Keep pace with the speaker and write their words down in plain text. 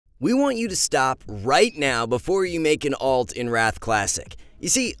We want you to stop right now before you make an alt in Wrath Classic. You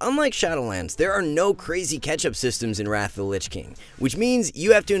see, unlike Shadowlands, there are no crazy catch-up systems in Wrath of the Lich King, which means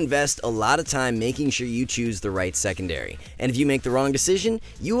you have to invest a lot of time making sure you choose the right secondary. And if you make the wrong decision,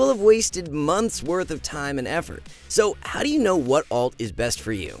 you will have wasted months worth of time and effort. So how do you know what alt is best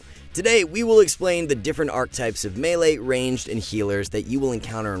for you? Today, we will explain the different archetypes of melee, ranged, and healers that you will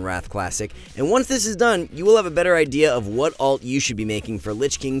encounter in Wrath Classic, and once this is done, you will have a better idea of what alt you should be making for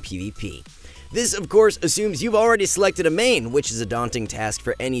Lich King PvP. This, of course, assumes you've already selected a main, which is a daunting task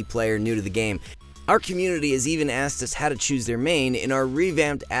for any player new to the game. Our community has even asked us how to choose their main in our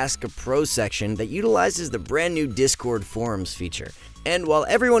revamped Ask a Pro section that utilizes the brand new Discord forums feature. And while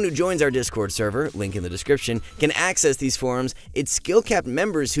everyone who joins our Discord server, link in the description, can access these forums, it's skill-capped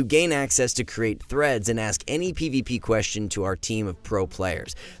members who gain access to create threads and ask any PvP question to our team of pro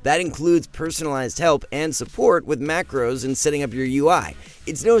players. That includes personalized help and support with macros and setting up your UI.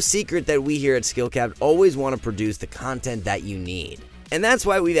 It's no secret that we here at Skill-Capped always want to produce the content that you need. And that's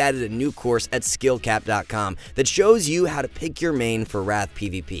why we've added a new course at skillcapped.com that shows you how to pick your main for Wrath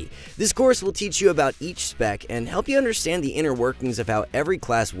PvP. This course will teach you about each spec and help you understand the inner workings of how every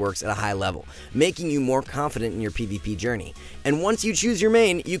class works at a high level, making you more confident in your PvP journey. And once you choose your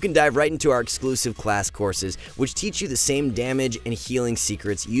main, you can dive right into our exclusive class courses, which teach you the same damage and healing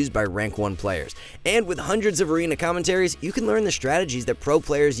secrets used by rank 1 players. And with hundreds of arena commentaries, you can learn the strategies that pro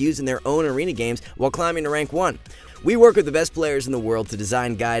players use in their own arena games while climbing to rank 1. We work with the best players in the world to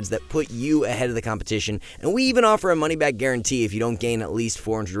design guides that put you ahead of the competition, and we even offer a money-back guarantee if you don't gain at least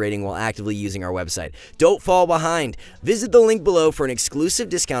 400 rating while actively using our website. Don't fall behind. Visit the link below for an exclusive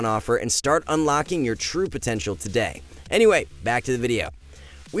discount offer and start unlocking your true potential today. Anyway, back to the video.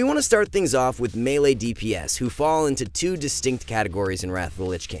 We want to start things off with melee DPS, who fall into two distinct categories in Wrath of the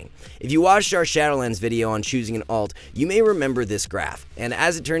Lich King. If you watched our Shadowlands video on choosing an alt, you may remember this graph. And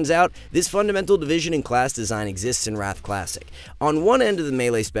as it turns out, this fundamental division in class design exists in Wrath Classic. On one end of the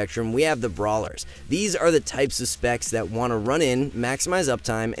melee spectrum, we have the brawlers. These are the types of specs that want to run in, maximize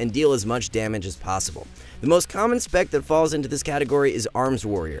uptime, and deal as much damage as possible. The most common spec that falls into this category is Arms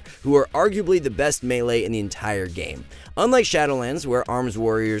Warrior, who are arguably the best melee in the entire game. Unlike Shadowlands, where Arms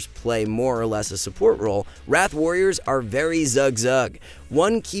Warriors play more or less a support role, Wrath Warriors are very zug-zug.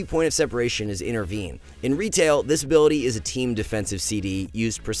 One key point of separation is Intervene. In retail, this ability is a team defensive CD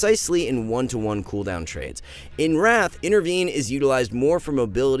used precisely in one-to-one cooldown trades. In Wrath, Intervene is utilized more for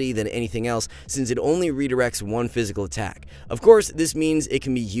mobility than anything else since it only redirects one physical attack. Of course, this means it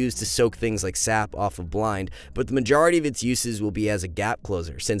can be used to soak things like sap off of blind, but the majority of its uses will be as a gap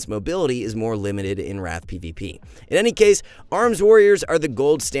closer since mobility is more limited in Wrath PvP. In any case, Arms Warriors are the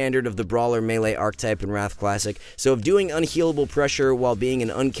gold standard of the brawler melee archetype in Wrath Classic, so if doing unhealable pressure while being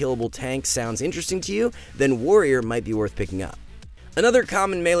an unkillable tank sounds interesting to you, then Warrior might be worth picking up. Another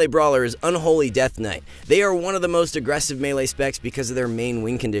common melee brawler is Unholy Death Knight. They are one of the most aggressive melee specs because of their main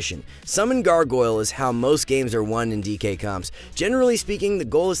win condition. Summon Gargoyle is how most games are won in DK comps. Generally speaking, the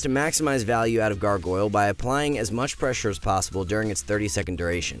goal is to maximize value out of Gargoyle by applying as much pressure as possible during its 30-second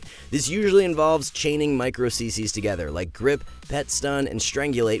duration. This usually involves chaining micro CCs together, like Grip, Pet Stun, and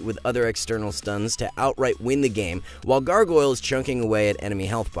Strangulate with other external stuns to outright win the game, while Gargoyle is chunking away at enemy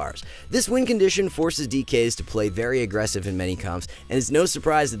health bars. This win condition forces DKs to play very aggressive in many comps, and it's no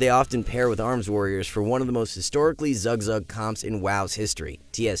surprise that they often pair with Arms Warriors for one of the most historically zug-zug comps in WoW's history,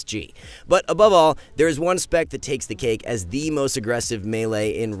 TSG. But above all, there is one spec that takes the cake as the most aggressive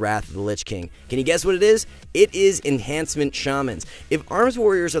melee in Wrath of the Lich King. Can you guess what it is? It is Enhancement Shamans. If Arms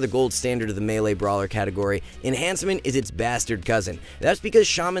Warriors are the gold standard of the melee brawler category, Enhancement is its bastard cousin. That's because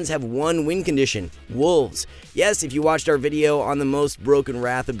Shamans have one win condition, Wolves. Yes, if you watched our video on the most broken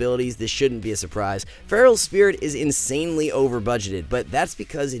Wrath abilities, this shouldn't be a surprise. Feral Spirit is insanely over-budgeted, but that's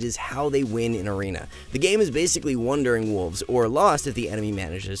because it is how they win in Arena. The game is basically Wandering Wolves, or lost if the enemy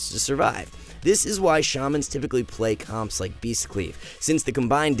manages to survive. This is why Shamans typically play comps like Beastcleave, since the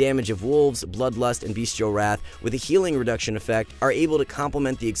combined damage of Wolves, Bloodlust, and Bestial Wrath with a healing reduction effect are able to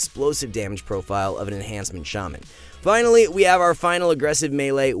complement the explosive damage profile of an Enhancement Shaman. Finally, we have our final aggressive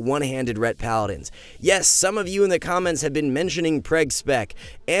melee, one-handed Ret Paladins. Yes, some of you in the comments have been mentioning Preg spec,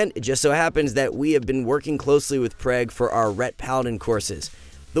 and it just so happens that we have been working closely with Preg for our Ret Paladin courses.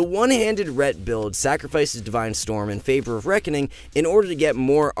 The one-handed Ret build sacrifices Divine Storm in favor of Reckoning in order to get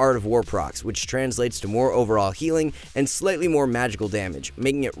more Art of War procs, which translates to more overall healing and slightly more magical damage,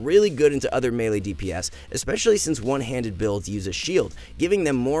 making it really good into other melee DPS, especially since one-handed builds use a shield, giving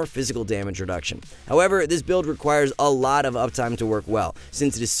them more physical damage reduction. However, this build requires a lot of uptime to work well,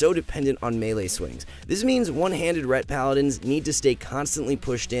 since it is so dependent on melee swings. This means one-handed Ret Paladins need to stay constantly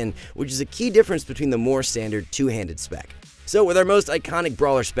pushed in, which is a key difference between the more standard two-handed spec. So with our most iconic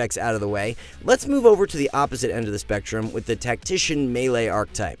brawler specs out of the way, let's move over to the opposite end of the spectrum with the tactician melee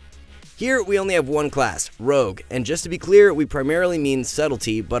archetype. Here, we only have one class, Rogue, and just to be clear, we primarily mean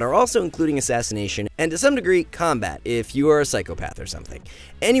subtlety, but are also including assassination, and to some degree, combat, if you are a psychopath or something.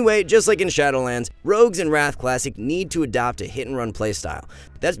 Anyway, just like in Shadowlands, Rogues in Wrath Classic need to adopt a hit-and-run playstyle.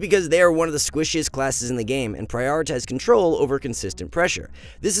 That's because they are one of the squishiest classes in the game and prioritize control over consistent pressure.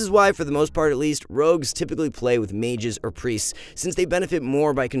 This is why, for the most part at least, Rogues typically play with mages or priests, since they benefit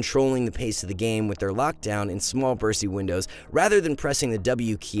more by controlling the pace of the game with their lockdown in small bursty windows, rather than pressing the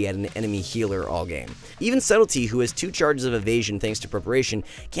W key at an enemy healer all game. Even Subtlety, who has 2 charges of evasion thanks to preparation,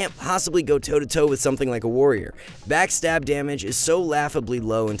 can't possibly go toe-to-toe with something like a warrior. Backstab damage is so laughably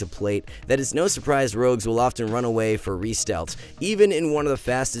low into plate that it's no surprise Rogues will often run away for re-stealths, even in one of the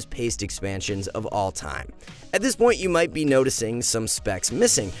fastest paced expansions of all time. At this point, you might be noticing some specs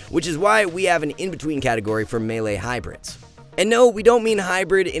missing, which is why we have an in-between category for melee hybrids. And no, we don't mean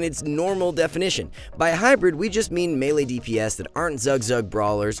hybrid in its normal definition. By hybrid, we just mean melee DPS that aren't zug-zug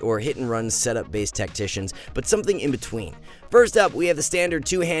brawlers or hit-and-run setup-based tacticians, but something in between. First up, we have the standard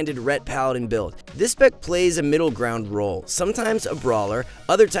two-handed Ret Paladin build. This spec plays a middle ground role, sometimes a brawler,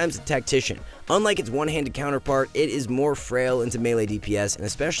 other times a tactician. Unlike its one-handed counterpart, it is more frail into melee DPS and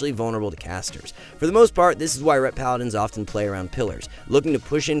especially vulnerable to casters. For the most part, this is why Ret Paladins often play around pillars, looking to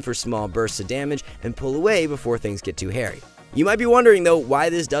push in for small bursts of damage and pull away before things get too hairy. You might be wondering though why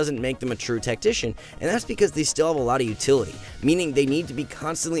this doesn't make them a true tactician, and that's because they still have a lot of utility, meaning they need to be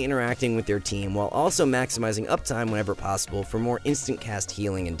constantly interacting with their team while also maximizing uptime whenever possible for more instant cast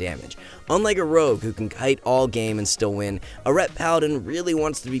healing and damage. Unlike a rogue who can kite all game and still win, a Ret Paladin really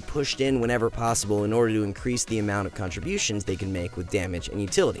wants to be pushed in whenever possible in order to increase the amount of contributions they can make with damage and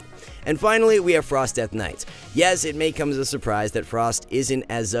utility. And finally, we have Frost Death Knights. Yes, it may come as a surprise that Frost isn't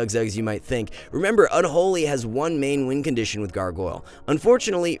as zug-zug as you might think. Remember, Unholy has one main win condition with Gargoyle.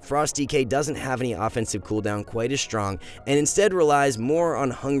 Unfortunately, Frost DK doesn't have any offensive cooldown quite as strong, and instead relies more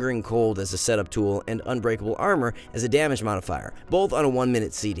on Hungering Cold as a setup tool and Unbreakable Armor as a damage modifier, both on a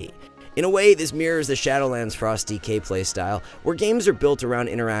 1-minute CD. In a way, this mirrors the Shadowlands Frost DK playstyle, where games are built around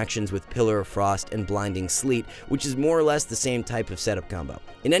interactions with Pillar of Frost and Blinding Sleet, which is more or less the same type of setup combo.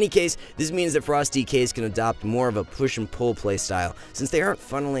 In any case, this means that Frost DKs can adopt more of a push and pull playstyle, since they aren't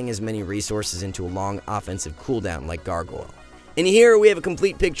funneling as many resources into a long offensive cooldown like Gargoyle. And here we have a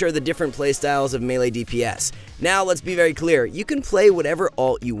complete picture of the different playstyles of melee DPS. Now let's be very clear, you can play whatever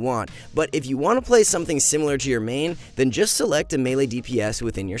alt you want, but if you want to play something similar to your main, then just select a melee DPS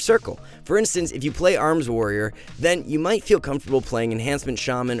within your circle. For instance, if you play Arms Warrior, then you might feel comfortable playing Enhancement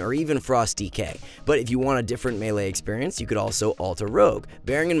Shaman or even Frost DK. But if you want a different melee experience, you could also alt a Rogue,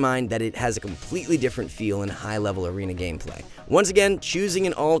 bearing in mind that it has a completely different feel in high-level arena gameplay. Once again, choosing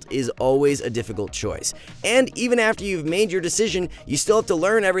an alt is always a difficult choice, and even after you've made your decision, you still have to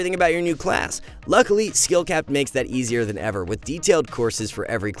learn everything about your new class. Luckily, Skill-Capped makes that easier than ever, with detailed courses for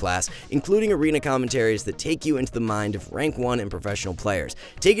every class, including arena commentaries that take you into the mind of rank 1 and professional players.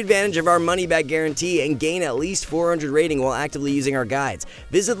 Take advantage of our money-back guarantee and gain at least 400 rating while actively using our guides.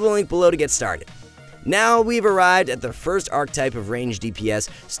 Visit the link below to get started. Now we've arrived at the first archetype of ranged DPS,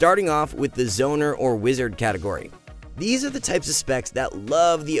 starting off with the Zoner or Wizard category. These are the types of specs that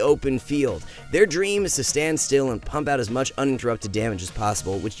love the open field. Their dream is to stand still and pump out as much uninterrupted damage as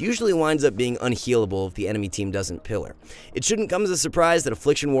possible, which usually winds up being unhealable if the enemy team doesn't pillar. It shouldn't come as a surprise that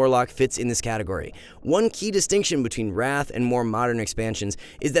Affliction Warlock fits in this category. One key distinction between Wrath and more modern expansions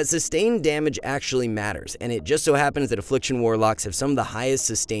is that sustained damage actually matters, and it just so happens that Affliction Warlocks have some of the highest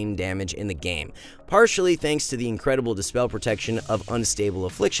sustained damage in the game, partially thanks to the incredible dispel protection of Unstable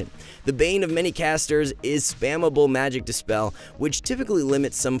Affliction. The bane of many casters is spammable magic dispel, which typically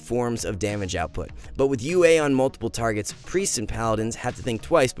limits some forms of damage output. But with UA on multiple targets, priests and paladins have to think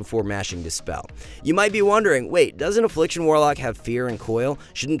twice before mashing dispel. You might be wondering, wait, doesn't Affliction Warlock have Fear and Coil?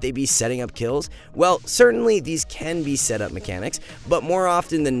 Shouldn't they be setting up kills? Well, certainly these can be setup mechanics, but more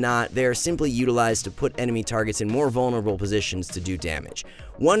often than not, they are simply utilized to put enemy targets in more vulnerable positions to do damage.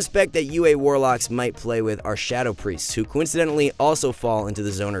 One spec that UA Warlocks might play with are Shadow Priests, who coincidentally also fall into the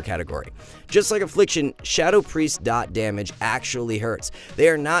Zoner category. Just like Affliction, Shadow Priest dot damage actually hurts. They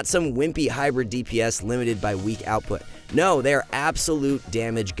are not some wimpy hybrid DPS limited by weak output. No, they are absolute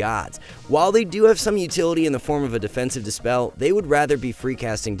damage gods. While they do have some utility in the form of a defensive dispel, they would rather be free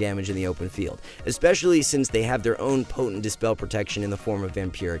casting damage in the open field, especially since they have their own potent dispel protection in the form of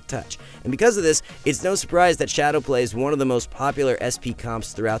Vampiric Touch. And because of this, it's no surprise that Shadowplay is one of the most popular SP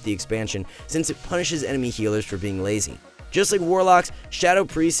comps throughout the expansion, since it punishes enemy healers for being lazy. Just like warlocks, shadow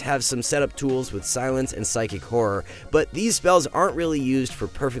priests have some setup tools with silence and psychic horror, but these spells aren't really used for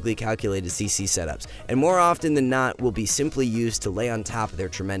perfectly calculated CC setups, and more often than not will be simply used to lay on top of their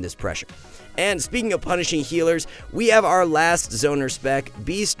tremendous pressure. And speaking of punishing healers, we have our last zoner spec,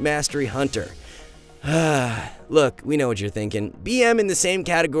 Beast Mastery Hunter. Look, we know what you're thinking. BM in the same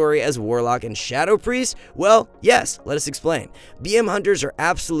category as Warlock and Shadow Priest? Well, yes, let us explain. BM Hunters are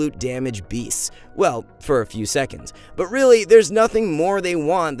absolute damage beasts. Well, for a few seconds. But really, there's nothing more they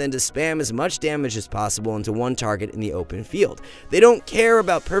want than to spam as much damage as possible into one target in the open field. They don't care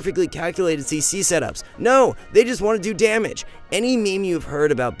about perfectly calculated CC setups. No, they just want to do damage. Any meme you've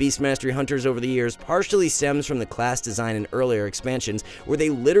heard about Beast Mastery Hunters over the years partially stems from the class design in earlier expansions, where they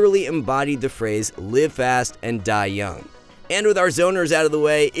literally embodied the phrase, live fast and die young. And with our zoners out of the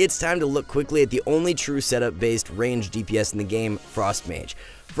way, it's time to look quickly at the only true setup-based range DPS in the game, Frost Mage.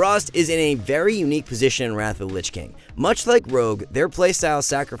 Frost is in a very unique position in Wrath of the Lich King. Much like Rogue, their playstyle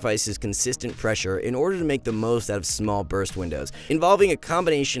sacrifices consistent pressure in order to make the most out of small burst windows, involving a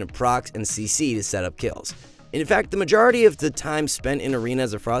combination of procs and CC to set up kills. In fact, the majority of the time spent in Arena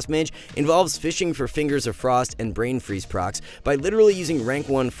as a Frost Mage involves fishing for Fingers of Frost and Brain Freeze procs by literally using rank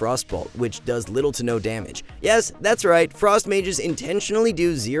 1 Frostbolt, which does little to no damage. Yes, that's right, Frost Mages intentionally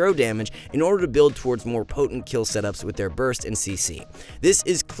do 0 damage in order to build towards more potent kill setups with their burst and CC. This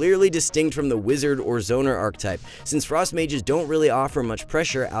is clearly distinct from the Wizard or Zoner archetype, since Frost Mages don't really offer much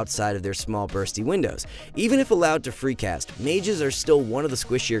pressure outside of their small bursty windows. Even if allowed to free cast, Mages are still one of the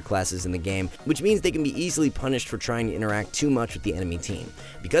squishier classes in the game, which means they can be easily punished for trying to interact too much with the enemy team.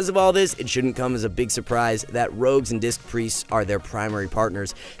 Because of all this, it shouldn't come as a big surprise that Rogues and Disc Priests are their primary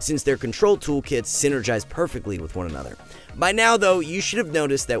partners, since their control toolkits synergize perfectly with one another. By now though, you should have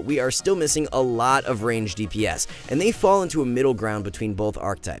noticed that we are still missing a lot of ranged DPS, and they fall into a middle ground between both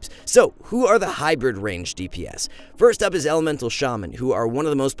archetypes. So, who are the hybrid ranged DPS? First up is Elemental Shaman, who are one of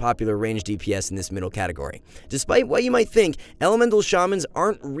the most popular ranged DPS in this middle category. Despite what you might think, Elemental Shamans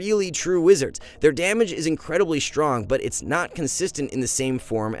aren't really true wizards. Their damage is incredibly strong, but it's not consistent in the same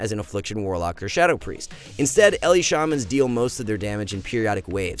form as an Affliction Warlock or Shadow Priest. Instead, Ele Shamans deal most of their damage in periodic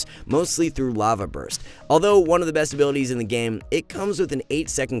waves, mostly through Lava Burst. Although one of the best abilities in the game, it comes with an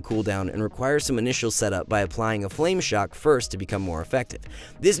 8-second cooldown and requires some initial setup by applying a Flame Shock first to become more effective.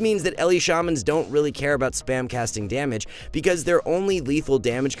 This means that Ele Shamans don't really care about spam casting damage because their only lethal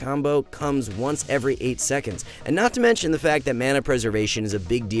damage combo comes once every 8 seconds, and not to mention the fact that mana preservation is a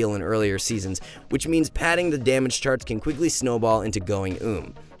big deal in earlier seasons, which means padding the damage charts can quickly snowball into going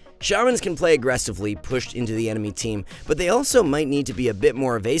Shamans can play aggressively, pushed into the enemy team, but they also might need to be a bit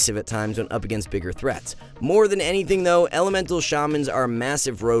more evasive at times when up against bigger threats. More than anything though, Elemental Shamans are a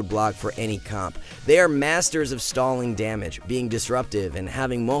massive roadblock for any comp. They are masters of stalling damage, being disruptive, and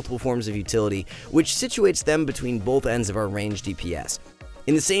having multiple forms of utility, which situates them between both ends of our ranged DPS.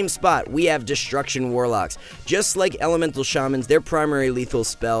 In the same spot, we have Destruction Warlocks. Just like Elemental Shamans, their primary lethal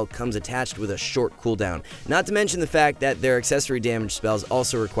spell comes attached with a short cooldown, not to mention the fact that their accessory damage spells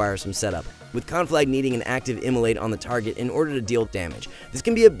also require some setup, with Conflag needing an active immolate on the target in order to deal damage. This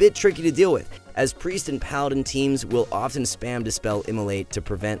can be a bit tricky to deal with, as Priest and Paladin teams will often spam Dispel Immolate to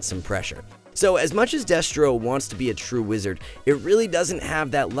prevent some pressure. So as much as Destro wants to be a true wizard, it really doesn't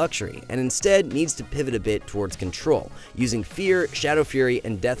have that luxury, and instead needs to pivot a bit towards control, using Fear, Shadow Fury,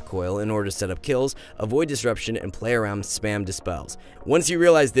 and Death Coil in order to set up kills, avoid disruption, and play around spam dispels. Once you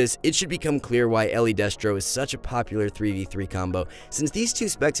realize this, it should become clear why Ele Destro is such a popular 3v3 combo, since these two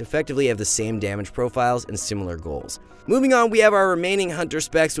specs effectively have the same damage profiles and similar goals. Moving on, we have our remaining hunter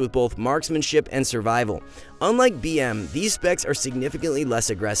specs with both marksmanship and survival. Unlike BM, these specs are significantly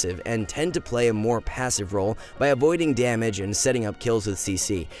less aggressive and tend to play a more passive role by avoiding damage and setting up kills with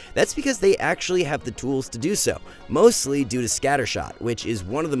CC. That's because they actually have the tools to do so, mostly due to Scattershot, which is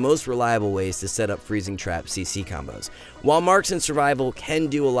one of the most reliable ways to set up freezing trap CC combos. While marks and survival can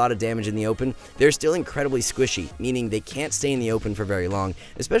do a lot of damage in the open, they're still incredibly squishy, meaning they can't stay in the open for very long,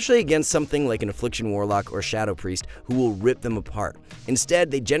 especially against something like an Affliction Warlock or Shadow Priest who will rip them apart.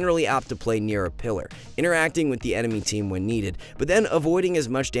 Instead, they generally opt to play near a pillar, interacting with the enemy team when needed, but then avoiding as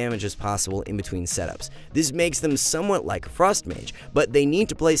much damage as possible in between setups. This makes them somewhat like a Frost Mage, but they need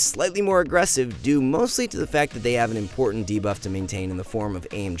to play slightly more aggressive due mostly to the fact that they have an important debuff to maintain in the form of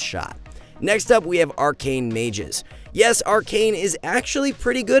aimed shot. Next up, we have Arcane Mages. Yes, Arcane is actually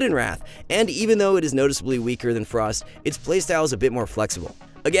pretty good in Wrath, and even though it is noticeably weaker than Frost, its playstyle is a bit more flexible.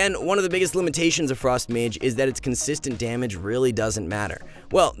 Again, one of the biggest limitations of Frost Mage is that its consistent damage really doesn't matter.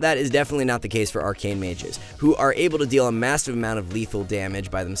 Well, that is definitely not the case for Arcane Mages, who are able to deal a massive amount of lethal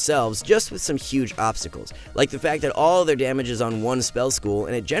damage by themselves just with some huge obstacles, like the fact that all of their damage is on one spell school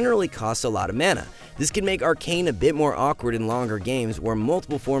and it generally costs a lot of mana. This can make Arcane a bit more awkward in longer games where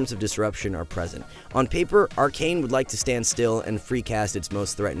multiple forms of disruption are present. On paper, Arcane would like to stand still and free cast its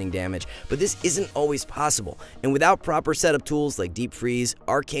most threatening damage, but this isn't always possible, and without proper setup tools like Deep Freeze,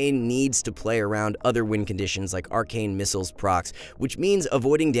 Arcane needs to play around other win conditions like Arcane Missiles procs, which means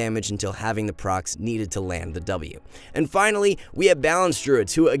avoiding damage until having the procs needed to land the W. And finally, we have balanced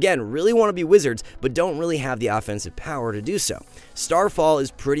druids who again really want to be wizards but don't really have the offensive power to do so. Starfall is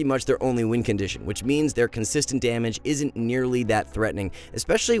pretty much their only win condition, which means their consistent damage isn't nearly that threatening,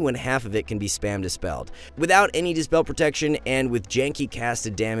 especially when half of it can be spam dispelled. Without any dispel protection and with janky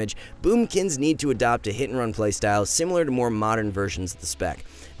casted damage, Boomkins need to adopt a hit and run playstyle similar to more modern versions of the spec.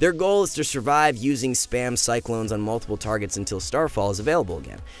 Their goal is to survive using spam cyclones on multiple targets until Starfall is available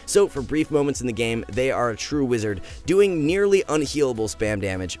again. So for brief moments in the game, they are a true wizard, doing nearly unhealable spam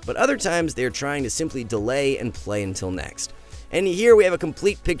damage, but other times they are trying to simply delay and play until next. And here we have a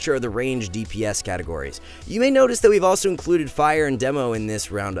complete picture of the ranged DPS categories. You may notice that we've also included Fire and Demo in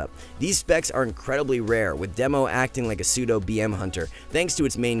this roundup. These specs are incredibly rare, with Demo acting like a pseudo BM hunter, thanks to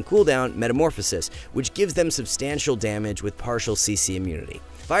its main cooldown, Metamorphosis, which gives them substantial damage with partial CC immunity.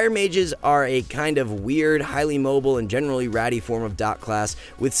 Fire mages are a kind of weird, highly mobile, and generally ratty form of dot class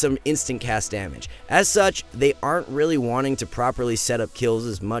with some instant cast damage. As such, they aren't really wanting to properly set up kills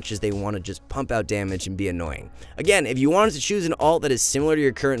as much as they want to just pump out damage and be annoying. Again, if you wanted to choose an alt that is similar to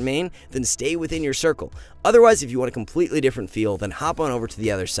your current main, then stay within your circle. Otherwise, if you want a completely different feel, then hop on over to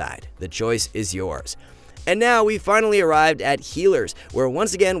the other side. The choice is yours. And now we finally arrived at healers, where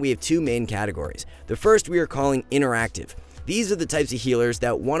once again we have two main categories. The first we are calling interactive. These are the types of healers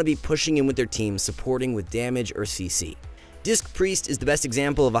that want to be pushing in with their team, supporting with damage or CC. Disc Priest is the best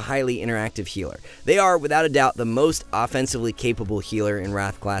example of a highly interactive healer. They are, without a doubt, the most offensively capable healer in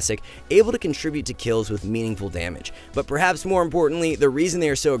Wrath Classic, able to contribute to kills with meaningful damage. But perhaps more importantly, the reason they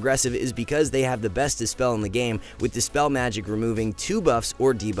are so aggressive is because they have the best Dispel in the game, with Dispel Magic removing 2 buffs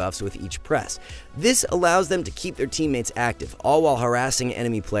or debuffs with each press. This allows them to keep their teammates active, all while harassing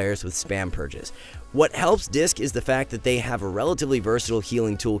enemy players with spam purges. What helps Disc is the fact that they have a relatively versatile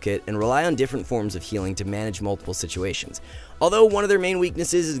healing toolkit and rely on different forms of healing to manage multiple situations. Although one of their main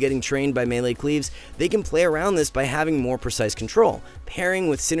weaknesses is getting trained by melee cleaves, they can play around this by having more precise control, pairing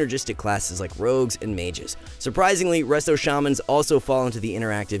with synergistic classes like rogues and mages. Surprisingly, Resto Shamans also fall into the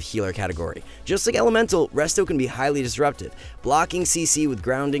interactive healer category. Just like Elemental, Resto can be highly disruptive, blocking CC with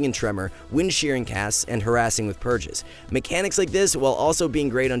grounding and tremor, wind shearing casts, and harassing with purges. Mechanics like this, while also being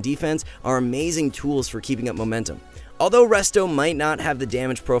great on defense, are amazing tools for keeping up momentum. Although Resto might not have the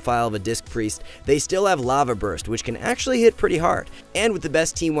damage profile of a Disc Priest, they still have Lava Burst, which can actually hit pretty hard. And with the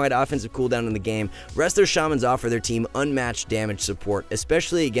best team-wide offensive cooldown in the game, Resto Shamans offer their team unmatched damage support,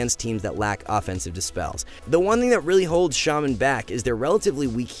 especially against teams that lack offensive dispels. The one thing that really holds Shaman back is their relatively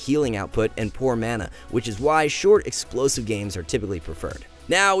weak healing output and poor mana, which is why short, explosive games are typically preferred.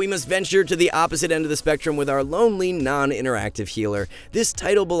 Now we must venture to the opposite end of the spectrum with our lonely, non-interactive healer. This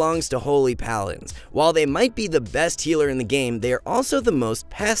title belongs to Holy Paladins. While they might be the best healer in the game, they are also the most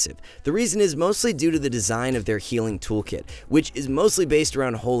passive. The reason is mostly due to the design of their healing toolkit, which is mostly based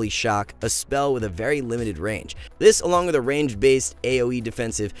around Holy Shock, a spell with a very limited range. This, along with a range-based AoE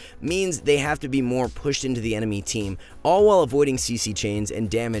defensive, means they have to be more pushed into the enemy team, all while avoiding CC chains and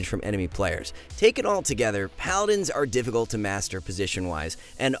damage from enemy players. Taken all together, Paladins are difficult to master position-wise,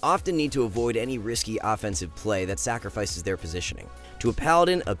 and often need to avoid any risky offensive play that sacrifices their positioning. To a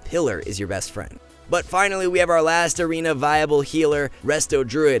Paladin, a pillar is your best friend. But finally, we have our last arena viable healer, Resto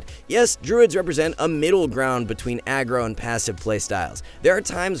Druid. Yes, Druids represent a middle ground between aggro and passive playstyles. There are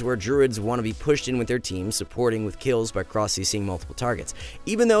times where Druids want to be pushed in with their team, supporting with kills by cross-CCing multiple targets.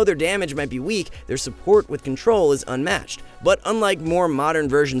 Even though their damage might be weak, their support with control is unmatched. But unlike more modern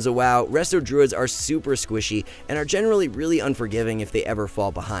versions of WoW, Resto Druids are super squishy and are generally really unforgiving if they ever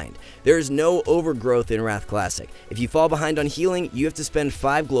fall behind. There is no overgrowth in Wrath Classic. If you fall behind on healing, you have to spend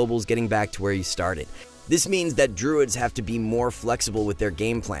 5 globals getting back to where you started. This means that Druids have to be more flexible with their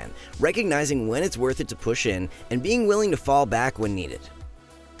game plan, recognizing when it's worth it to push in and being willing to fall back when needed.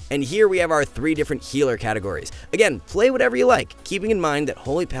 And here we have our 3 different healer categories. Again, play whatever you like, keeping in mind that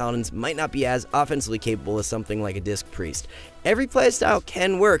Holy Paladins might not be as offensively capable as something like a Disc Priest. Every playstyle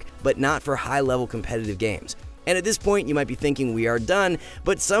can work, but not for high-level competitive games. And at this point, you might be thinking we are done,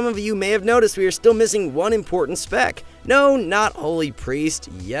 but some of you may have noticed we are still missing one important spec. No, not Holy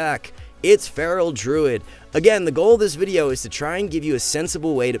Priest, yuck. It's Feral Druid. Again, the goal of this video is to try and give you a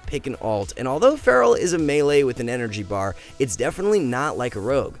sensible way to pick an alt, and although Feral is a melee with an energy bar, it's definitely not like a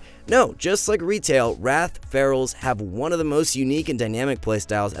rogue. No, just like retail, Wrath Ferals have one of the most unique and dynamic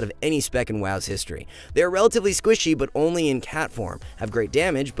playstyles out of any spec in WoW's history. They are relatively squishy, but only in cat form, have great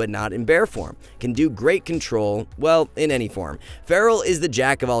damage, but not in bear form, can do great control, well, in any form. Feral is the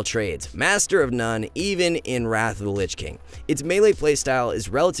jack of all trades, master of none, even in Wrath of the Lich King. Its melee playstyle is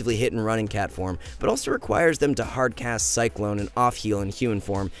relatively hit and run in cat form, but also requires them to hardcast Cyclone and off-heal in human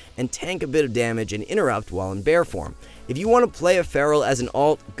form, and tank a bit of damage and interrupt while in bear form. If you want to play a Feral as an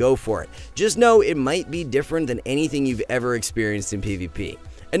alt, go for it. Just know it might be different than anything you've ever experienced in PvP.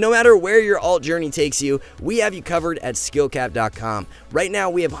 And no matter where your alt journey takes you, we have you covered at skillcap.com. Right now,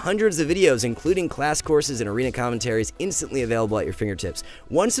 we have hundreds of videos, including class courses and arena commentaries, instantly available at your fingertips.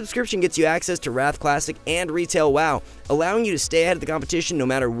 One subscription gets you access to Wrath Classic and Retail WoW, allowing you to stay ahead of the competition no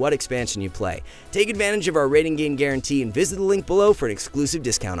matter what expansion you play. Take advantage of our rating gain guarantee and visit the link below for an exclusive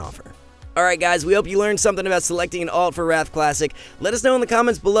discount offer. Alright guys, we hope you learned something about selecting an alt for Wrath Classic. Let us know in the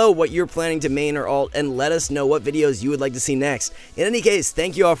comments below what you're planning to main or alt, and let us know what videos you would like to see next. In any case,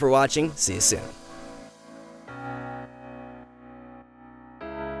 thank you all for watching. See you soon.